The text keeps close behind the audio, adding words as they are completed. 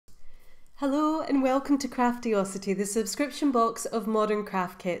Hello and welcome to Craftiosity, the subscription box of modern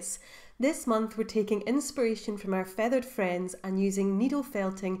craft kits. This month we're taking inspiration from our feathered friends and using needle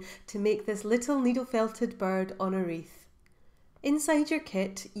felting to make this little needle felted bird on a wreath. Inside your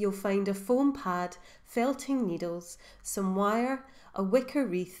kit you'll find a foam pad, felting needles, some wire, a wicker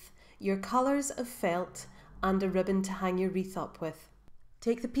wreath, your colours of felt and a ribbon to hang your wreath up with.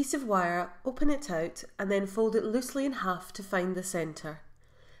 Take the piece of wire, open it out and then fold it loosely in half to find the centre.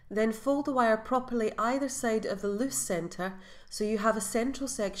 Then fold the wire properly either side of the loose centre so you have a central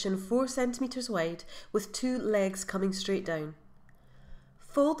section 4 cm wide with 2 legs coming straight down.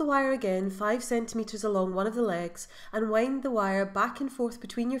 Fold the wire again 5 cm along one of the legs and wind the wire back and forth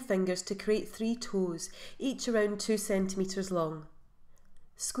between your fingers to create 3 toes, each around 2 cm long.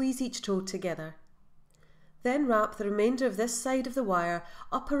 Squeeze each toe together. Then wrap the remainder of this side of the wire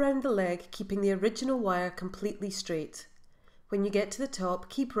up around the leg, keeping the original wire completely straight. When you get to the top,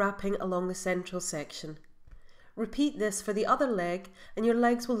 keep wrapping along the central section. Repeat this for the other leg and your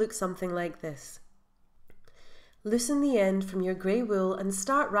legs will look something like this. Loosen the end from your grey wool and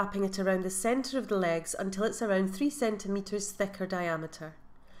start wrapping it around the centre of the legs until it's around 3 cm thicker diameter.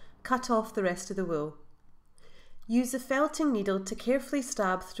 Cut off the rest of the wool. Use the felting needle to carefully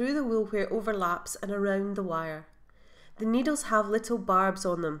stab through the wool where it overlaps and around the wire. The needles have little barbs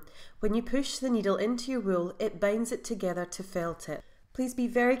on them. When you push the needle into your wool, it binds it together to felt it. Please be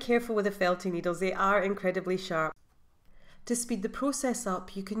very careful with the felting needles, they are incredibly sharp. To speed the process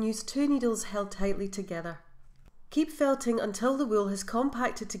up, you can use 2 needles held tightly together. Keep felting until the wool has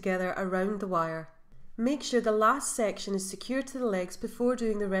compacted together around the wire. Make sure the last section is secure to the legs before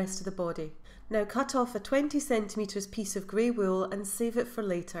doing the rest of the body. Now cut off a 20 cm piece of grey wool and save it for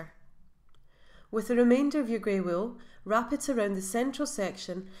later. With the remainder of your grey wool, wrap it around the central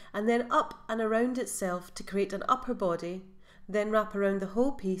section and then up and around itself to create an upper body, then wrap around the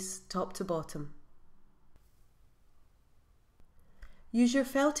whole piece top to bottom. Use your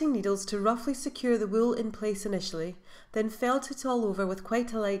felting needles to roughly secure the wool in place initially, then felt it all over with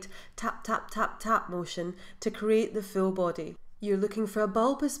quite a light tap tap tap tap motion to create the full body. You're looking for a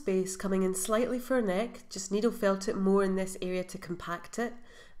bulbous base coming in slightly for a neck, just needle felt it more in this area to compact it,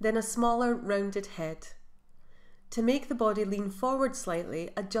 then a smaller rounded head. To make the body lean forward slightly,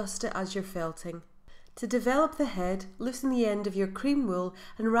 adjust it as you're felting. To develop the head, loosen the end of your cream wool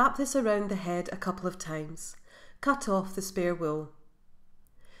and wrap this around the head a couple of times. Cut off the spare wool.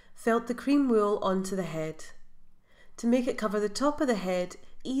 Felt the cream wool onto the head. To make it cover the top of the head,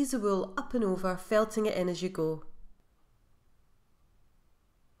 ease the wool up and over, felting it in as you go.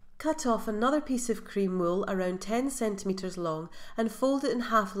 Cut off another piece of cream wool around 10 cm long and fold it in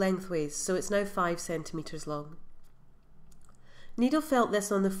half lengthways so it's now 5 cm long. Needle felt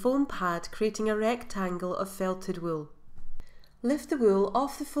this on the foam pad, creating a rectangle of felted wool. Lift the wool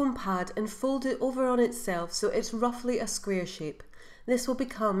off the foam pad and fold it over on itself so it's roughly a square shape. This will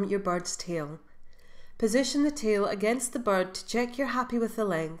become your bird's tail. Position the tail against the bird to check you're happy with the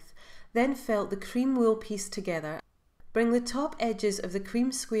length, then felt the cream wool piece together. Bring the top edges of the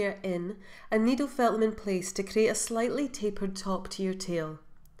cream square in and needle felt them in place to create a slightly tapered top to your tail.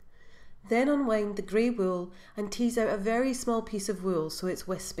 Then unwind the grey wool and tease out a very small piece of wool so it's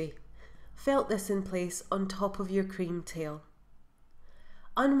wispy. Felt this in place on top of your cream tail.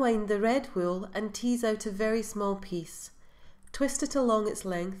 Unwind the red wool and tease out a very small piece. Twist it along its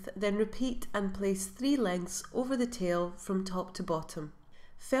length, then repeat and place 3 lengths over the tail from top to bottom.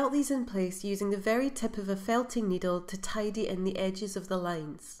 Felt these in place using the very tip of a felting needle to tidy in the edges of the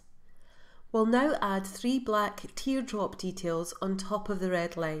lines. We'll now add 3 black teardrop details on top of the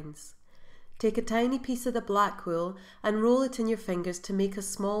red lines. Take a tiny piece of the black wool and roll it in your fingers to make a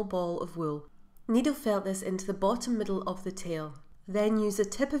small ball of wool. Needle felt this into the bottom middle of the tail. Then use the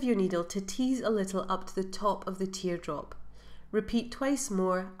tip of your needle to tease a little up to the top of the teardrop. Repeat twice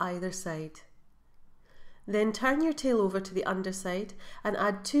more either side. Then turn your tail over to the underside and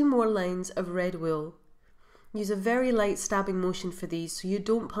add 2 more lines of red wool. Use a very light stabbing motion for these so you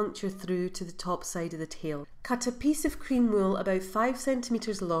don't puncture through to the top side of the tail. Cut a piece of cream wool about 5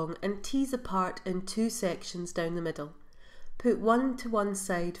 cm long and tease apart in 2 sections down the middle. Put one to one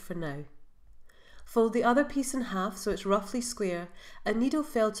side for now. Fold the other piece in half so it's roughly square and needle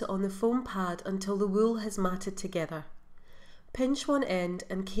felt it on the foam pad until the wool has matted together. Pinch one end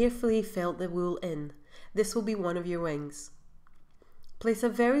and carefully felt the wool in. This will be one of your wings. Place a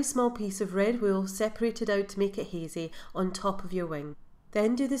very small piece of red wool separated out to make it hazy on top of your wing.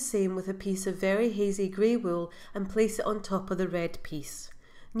 Then do the same with a piece of very hazy grey wool and place it on top of the red piece.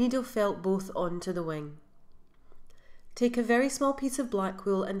 Needle felt both onto the wing. Take a very small piece of black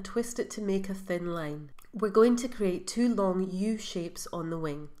wool and twist it to make a thin line. We're going to create 2 long U shapes on the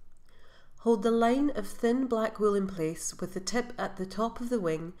wing. Hold the line of thin black wool in place with the tip at the top of the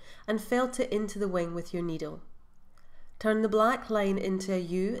wing and felt it into the wing with your needle. Turn the black line into a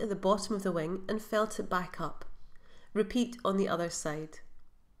U at the bottom of the wing and felt it back up. Repeat on the other side.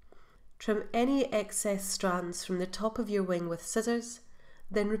 Trim any excess strands from the top of your wing with scissors,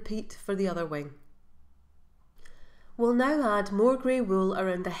 then repeat for the other wing. We'll now add more grey wool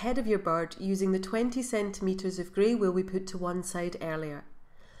around the head of your bird using the 20 centimetres of grey wool we put to one side earlier.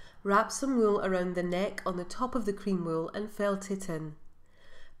 Wrap some wool around the neck on the top of the cream wool and felt it in.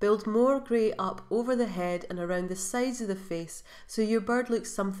 Build more grey up over the head and around the sides of the face so your bird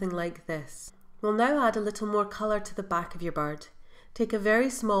looks something like this. We'll now add a little more colour to the back of your bird. Take a very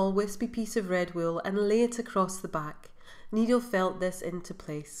small wispy piece of red wool and lay it across the back. Needle felt this into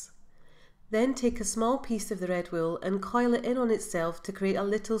place. Then take a small piece of the red wool and coil it in on itself to create a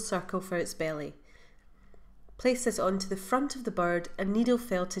little circle for its belly. Place this onto the front of the bird and needle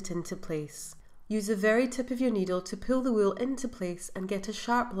felt it into place. Use the very tip of your needle to pull the wool into place and get a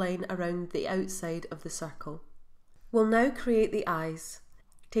sharp line around the outside of the circle. We'll now create the eyes.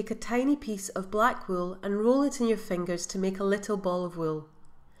 Take a tiny piece of black wool and roll it in your fingers to make a little ball of wool.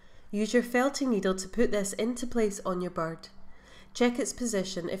 Use your felting needle to put this into place on your bird. Check its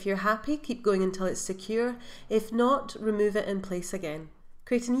position. If you're happy, keep going until it's secure. If not, remove it and place again.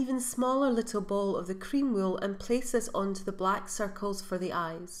 Create an even smaller little ball of the cream wool and place this onto the black circles for the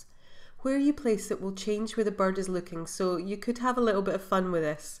eyes. Where you place it will change where the bird is looking, so you could have a little bit of fun with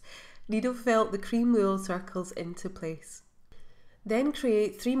this. Needle felt the cream wool circles into place. Then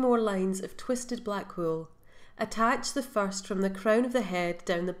create 3 more lines of twisted black wool. Attach the first from the crown of the head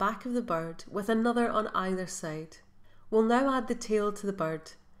down the back of the bird with another on either side. We'll now add the tail to the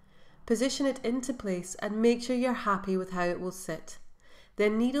bird. Position it into place and make sure you're happy with how it will sit.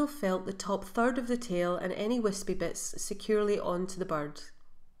 Then needle felt the top third of the tail and any wispy bits securely onto the bird.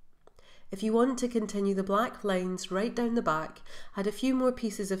 If you want to continue the black lines right down the back, add a few more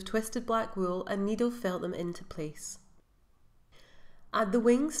pieces of twisted black wool and needle felt them into place. Add the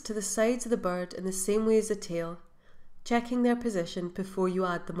wings to the sides of the bird in the same way as the tail, checking their position before you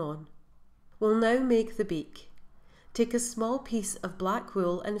add them on. We'll now make the beak. Take a small piece of black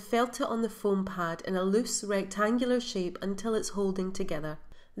wool and felt it on the foam pad in a loose rectangular shape until it's holding together.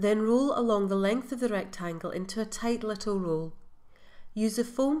 Then roll along the length of the rectangle into a tight little roll. Use the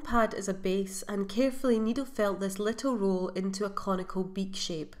foam pad as a base and carefully needle felt this little roll into a conical beak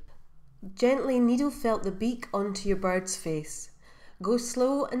shape. Gently needle felt the beak onto your bird's face. Go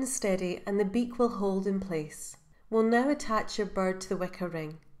slow and steady and the beak will hold in place. We'll now attach your bird to the wicker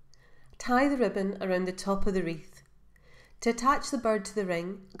ring. Tie the ribbon around the top of the wreath. To attach the bird to the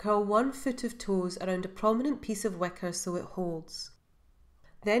ring, curl 1 foot of toes around a prominent piece of wicker so it holds.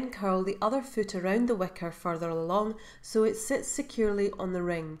 Then curl the other foot around the wicker further along so it sits securely on the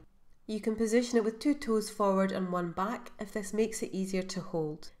ring. You can position it with 2 toes forward and 1 back if this makes it easier to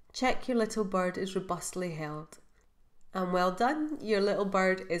hold. Check your little bird is robustly held. And well done, your little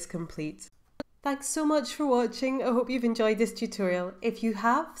bird is complete. Thanks so much for watching. I hope you've enjoyed this tutorial. If you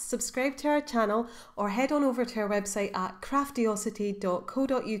have, subscribe to our channel or head on over to our website at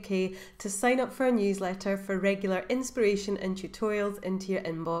craftiosity.co.uk to sign up for our newsletter for regular inspiration and tutorials into your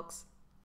inbox.